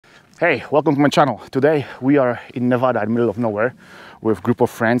Hey, welcome to my channel. Today we are in Nevada, in the middle of nowhere, with a group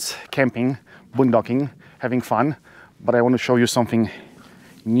of friends, camping, boondocking, having fun. But I want to show you something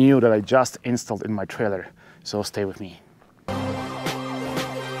new that I just installed in my trailer. So stay with me.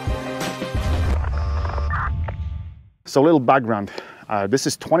 So a little background. This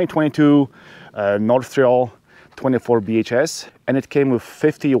is 2022 North Trail 24 BHS, and it came with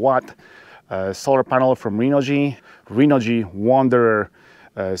 50-watt solar panel from Renogy Wanderer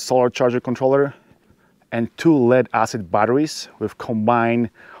solar charger controller, and 2 lead-acid batteries with combined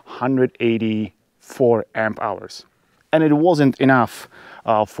 184 amp hours. And it wasn't enough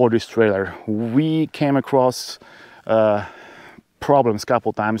for this trailer. We came across problems a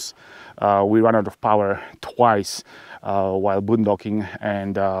couple times. We ran out of power twice while boondocking,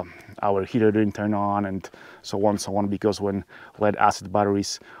 and our heater didn't turn on, and so on, because when lead-acid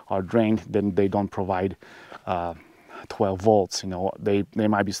batteries are drained, then they don't provide 12 volts. You know, they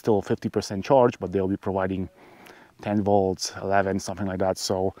might be still 50% charged, but they'll be providing 10 volts, 11, something like that.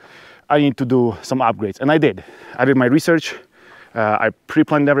 So I need to do some upgrades, and I did my research. I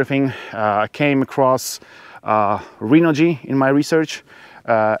pre-planned everything. I came across Renogy in my research,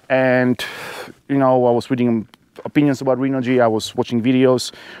 and you know, I was reading opinions about Renogy. I was watching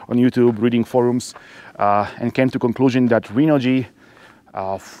videos on YouTube, reading forums, and came to conclusion that Renogy,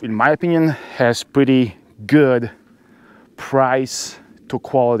 in my opinion, has pretty good price to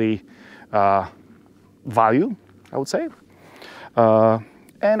quality value, I would say.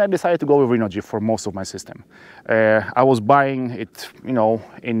 And I decided to go with Renogy for most of my system. I was buying it, you know,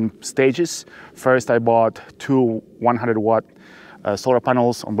 in stages. First, I bought 2 100-watt solar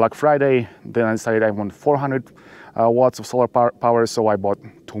panels on Black Friday. Then I decided I want 400 watts of solar power, so I bought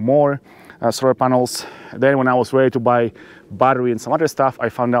 2 more solar panels. Then when I was ready to buy battery and some other stuff, I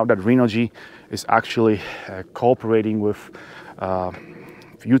found out that Renogy is actually cooperating with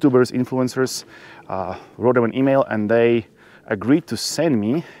YouTubers, influencers. Wrote them an email, and they agreed to send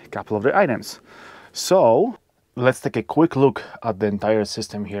me a couple of the items. So let's take a quick look at the entire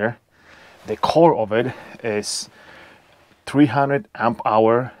system here. The core of it is 300 amp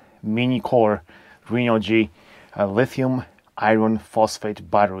hour mini core Renogy lithium iron phosphate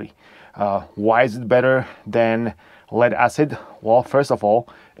battery. Why is it better than lead acid? Well, first of all,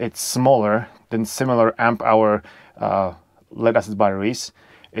 it's smaller than similar amp hour lead acid batteries.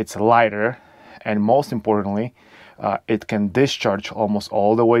 It's lighter, and most importantly, it can discharge almost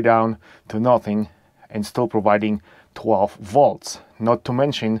all the way down to nothing and still providing 12 volts. Not to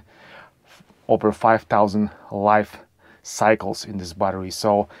mention over 5,000 life cycles in this battery.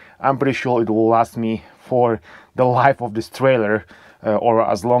 So I'm pretty sure it will last me for the life of this trailer, or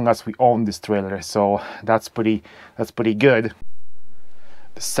as long as we own this trailer. So that's pretty good.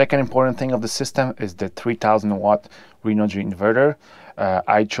 The second important thing of the system is the 3000 watt Renogy inverter.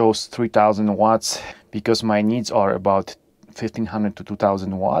 I chose 3000 watts because my needs are about 1500 to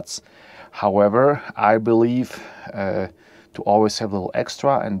 2000 watts. However, I believe to always have a little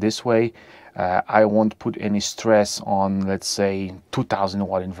extra, and this way I won't put any stress on, let's say, 2000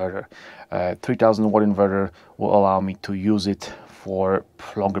 watt inverter. 3000 watt inverter will allow me to use it for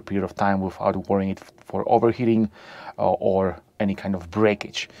a longer period of time without worrying it for overheating or any kind of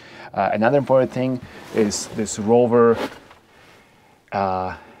breakage. Another important thing is this Rover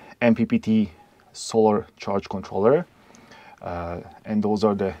MPPT solar charge controller, and those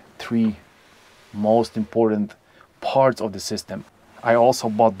are the 3 most important parts of the system. I also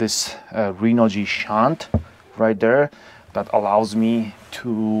bought this Renogy Shunt right there that allows me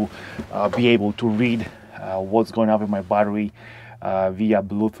to be able to read what's going on with my battery via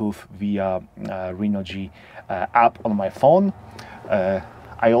Bluetooth, via Renogy app on my phone.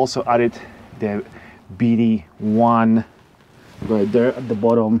 I also added the BD1 right there at the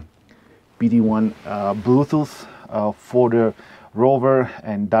bottom, BD1 Bluetooth for the Rover,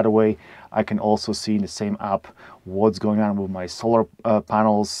 and that way I can also see in the same app what's going on with my solar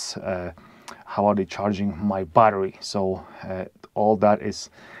panels, how are they charging my battery. So all that is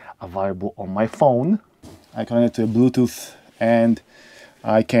available on my phone. I connect to Bluetooth, and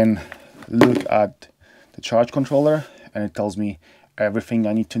I can look at the charge controller, and it tells me everything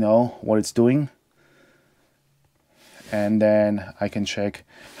I need to know, what it's doing. And then I can check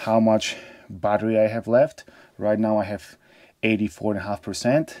how much battery I have left. Right now I have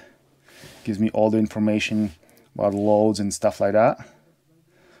 84.5%. Gives me all the information about loads and stuff like that.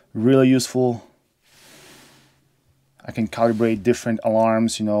 Really useful. I can calibrate different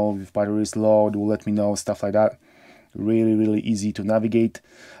alarms, you know, if battery is low, it will let me know, stuff like that. Really easy to navigate.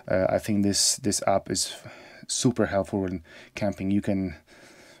 I think this app is super helpful in camping. You can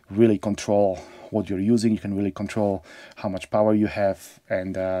really control what you're using. You can really control how much power you have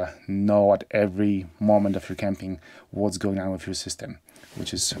and know at every moment of your camping what's going on with your system,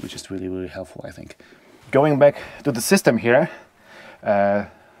 which is really, really helpful, I think. Going back to the system here,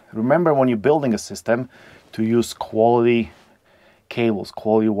 remember when you're building a system to use quality cables,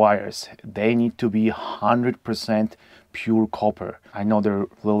 quality wires. They need to be 100% pure copper. I know they're a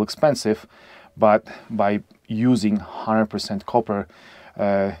little expensive, but by using 100% copper,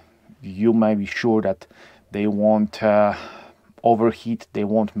 you may be sure that they won't overheat, they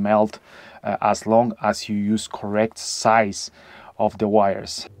won't melt as long as you use correct size of the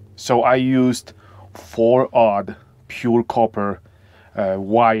wires. So I used 4-odd pure copper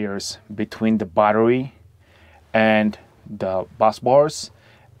wires between the battery and the bus bars,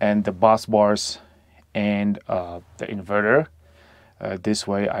 and the bus bars and the inverter. This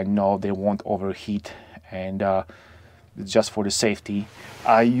way I know they won't overheat, and just for the safety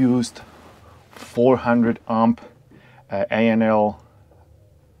I used 400 amp ANL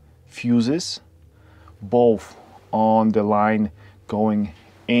fuses, both on the line going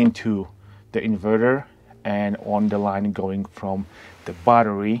into the inverter and on the line going from the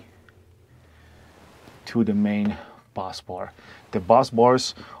battery to the main bus bar. The bus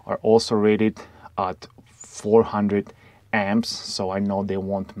bars are also rated at 400 amps, so I know they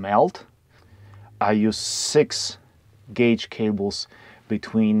won't melt. I use 6 gauge cables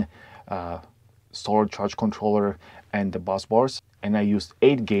between solar charge controller and the bus bars, and I used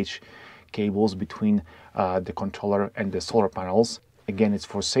 8 gauge cables between the controller and the solar panels. Again, it's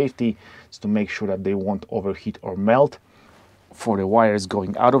for safety. It's to make sure that they won't overheat or melt. For the wires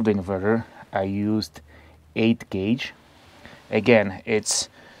going out of the inverter, I used 8 gauge. Again, it's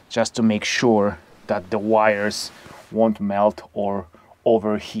just to make sure that the wires won't melt or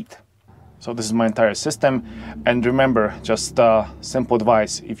overheat. So this is my entire system. And remember, just simple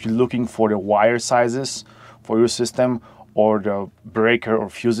advice, if you're looking for the wire sizes for your system or the breaker or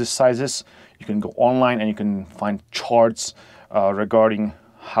fuses sizes, you can go online and you can find charts regarding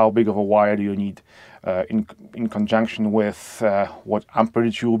how big of a wire do you need in conjunction with what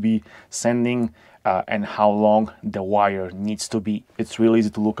amperage you will be sending and how long the wire needs to be. It's really easy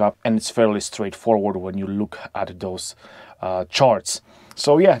to look up, and it's fairly straightforward when you look at those charts.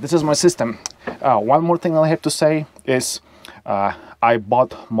 So yeah, this is my system. One more thing I have to say is I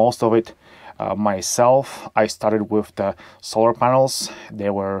bought most of it myself. I started with the solar panels. They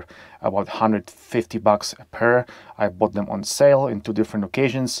were about 150 bucks a pair. I bought them on sale in 2 different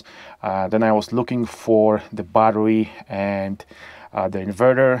occasions. Then I was looking for the battery and the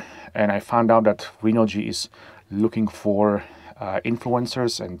inverter, and I found out that Renogy is looking for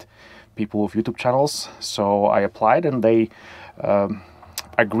influencers and people with YouTube channels. So I applied, and they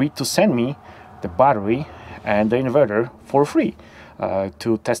agreed to send me the battery and the inverter for free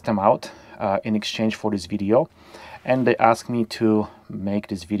to test them out in exchange for this video. And they asked me to make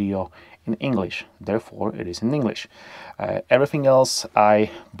this video in English, therefore it is in English. Everything else I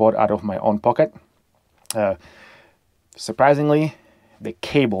bought out of my own pocket. Surprisingly, the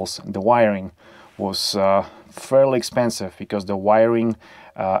cables, the wiring was fairly expensive, because the wiring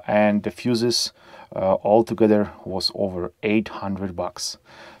and the fuses all together was over 800 bucks.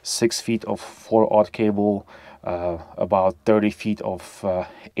 6 feet of 4-odd cable, about 30 feet of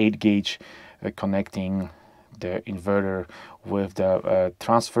 8 gauge connecting the inverter with the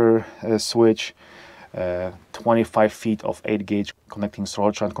transfer switch, 25 feet of 8 gauge connecting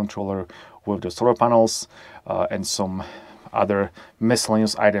solar charge controller with the solar panels, and some other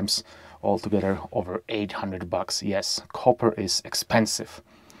miscellaneous items, altogether over 800 bucks. Yes, copper is expensive,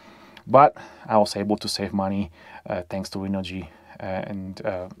 but I was able to save money thanks to Renogy and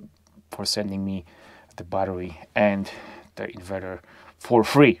for sending me the battery and the inverter for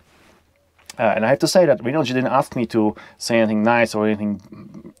free. And I have to say that Renogy didn't ask me to say anything nice or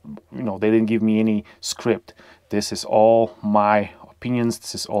anything, you know, they didn't give me any script. This is all my opinions,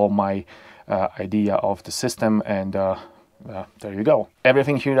 this is all my idea of the system, and there you go.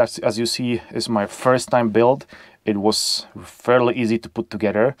 Everything here, as you see, is my first time build. It was fairly easy to put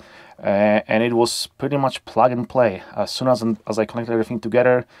together, and it was pretty much plug and play. As soon as I connected everything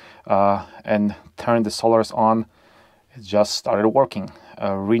together and turned the solars on, it just started working.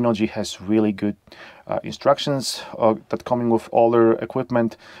 Renogy has really good instructions that come in with all their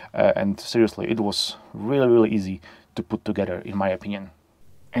equipment, and seriously, it was really easy to put together, in my opinion.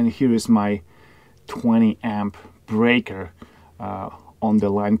 And here is my 20 amp breaker on the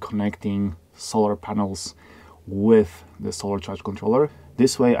line connecting solar panels with the solar charge controller.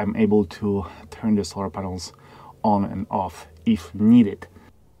 This way I'm able to turn the solar panels on and off if needed.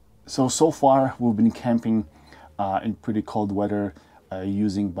 So far we've been camping in pretty cold weather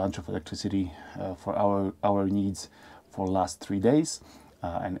using a bunch of electricity for our needs for last 3 days,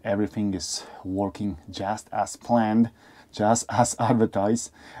 and everything is working just as planned, just as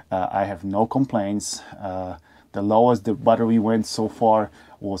advertised. I have no complaints. The lowest the battery went so far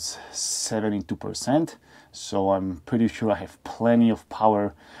was 72%, so I'm pretty sure I have plenty of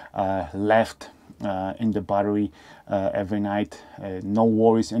power left in the battery every night. No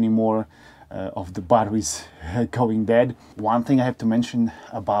worries anymore of the batteries going dead. One thing I have to mention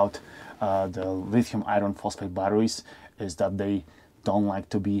about the lithium iron phosphate batteries is that they don't like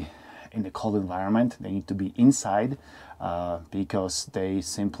to be in the cold environment. They need to be inside because they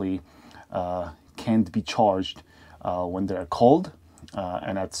simply can't be charged when they're cold,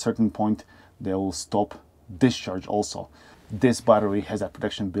 and at a certain point they will stop discharge also. This battery has that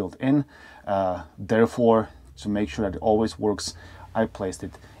protection built in, therefore, to make sure that it always works, I placed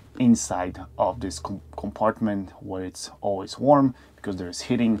it inside of this compartment where it's always warm, because there's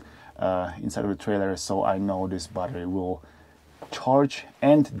heating inside of the trailer, so I know this battery will charge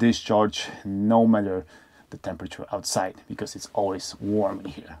and discharge no matter the temperature outside, because it's always warm in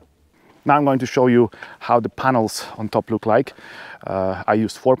here. Now I'm going to show you how the panels on top look like. I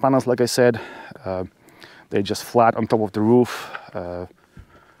used 4 panels, like I said. They're just flat on top of the roof.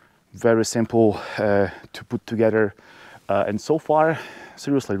 Very simple to put together. And so far,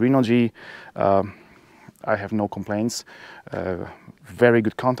 seriously, Renogy, I have no complaints. Very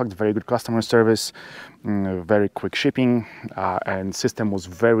good contact, very good customer service, very quick shipping, and system was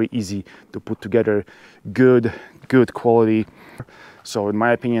very easy to put together. Good quality. So in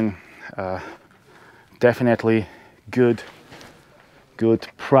my opinion, definitely good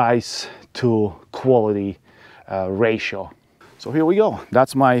price to quality ratio. So here we go.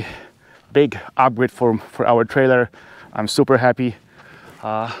 That's my big upgrade for our trailer. I'm super happy.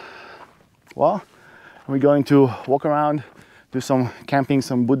 Well, we're going to walk around, do some camping,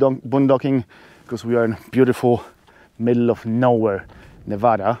 some boondocking, because we are in beautiful middle of nowhere,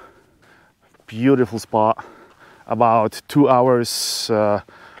 Nevada. Beautiful spot, about 2 hours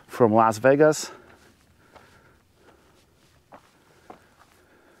from Las Vegas.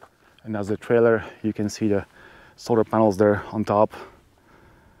 And as the trailer, you can see the solar panels there on top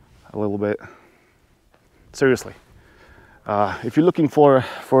a little bit. Seriously, if you're looking for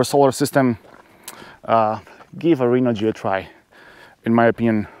a solar system, give a Renogy a try. In my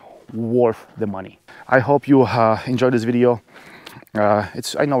opinion, worth the money. I hope you enjoyed this video.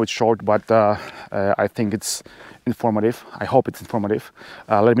 I know it's short, but I think it's informative. I hope it's informative.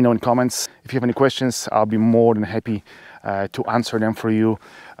 Let me know in comments. If you have any questions, I'll be more than happy to answer them for you.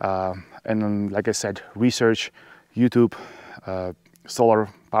 And like I said, research, YouTube, solar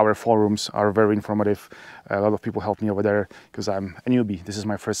power forums are very informative. A lot of people help me over there because I'm a newbie. This is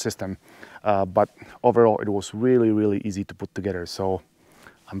my first system. But overall, it was really easy to put together. So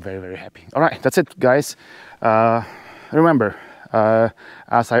I'm very happy. All right, that's it, guys. Remember,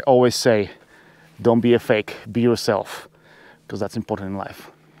 as I always say, don't be a fake, be yourself, because that's important in life.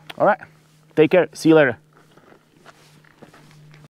 All right, take care. See you later.